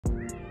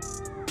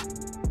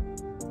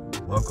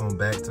Welcome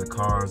back to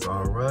Cars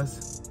R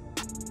Us.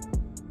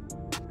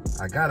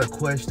 I got a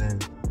question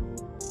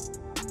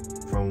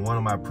from one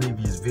of my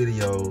previous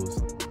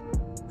videos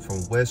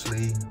from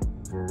Wesley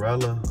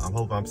Varela. I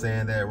hope I'm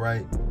saying that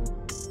right.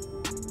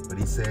 But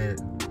he said,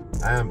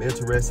 I am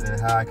interested in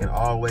how I can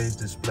always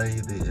display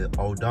the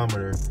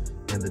odometer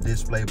in the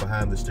display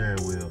behind the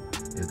steering wheel.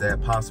 Is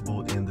that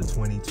possible in the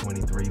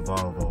 2023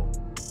 Volvo?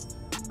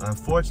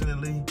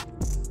 Unfortunately,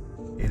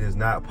 it is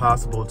not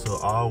possible to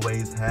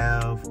always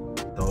have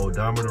the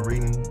odometer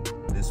reading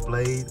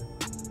displayed,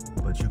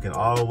 but you can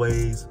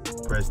always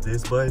press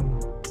this button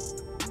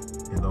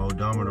and the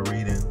odometer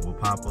reading will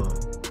pop up.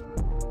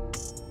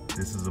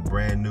 This is a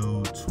brand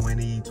new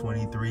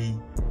 2023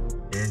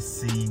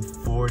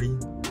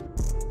 SC40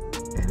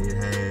 and it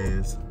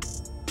has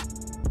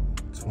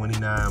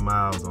 29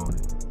 miles on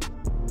it.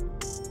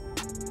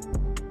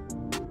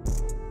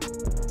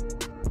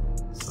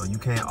 So you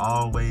can't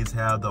always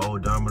have the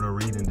odometer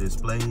reading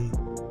displayed.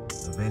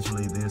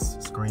 Eventually this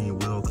screen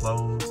will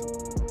close,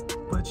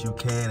 but you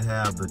can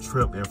have the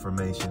trip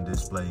information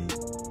displayed.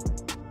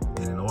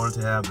 And in order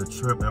to have the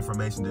trip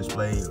information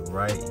displayed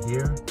right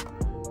here,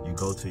 you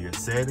go to your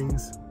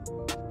settings.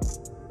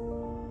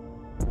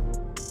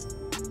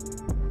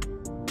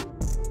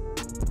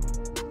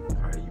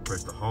 All right, you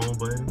press the home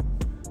button,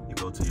 you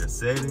go to your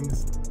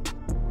settings.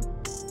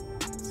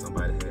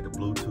 Somebody had the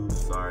Bluetooth,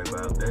 sorry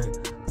about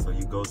that. So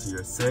you go to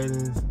your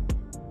settings,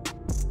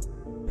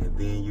 and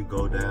then you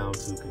go down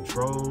to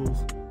controls.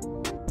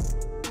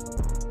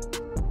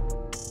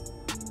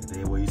 And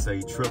then where you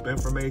say trip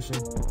information,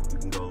 you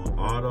can go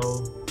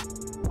auto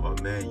or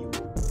manual.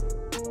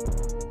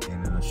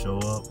 And it'll show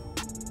up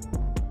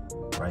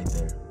right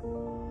there.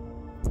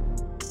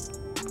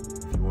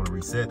 If you want to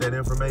reset that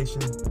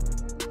information,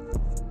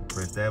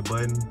 press that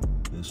button.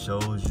 It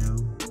shows you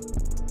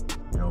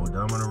your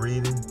odometer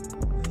reading,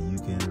 and you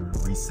can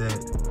reset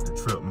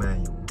the trip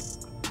manual.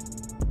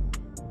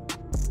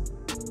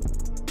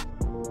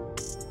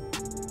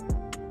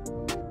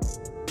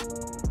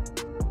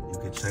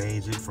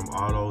 Change it from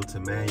auto to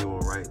manual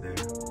right there.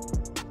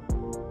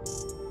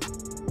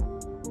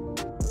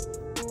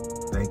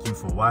 Thank you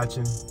for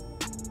watching.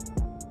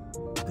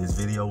 If this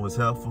video was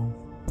helpful,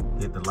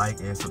 hit the like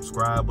and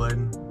subscribe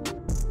button,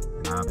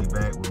 and I'll be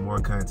back with more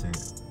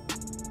content.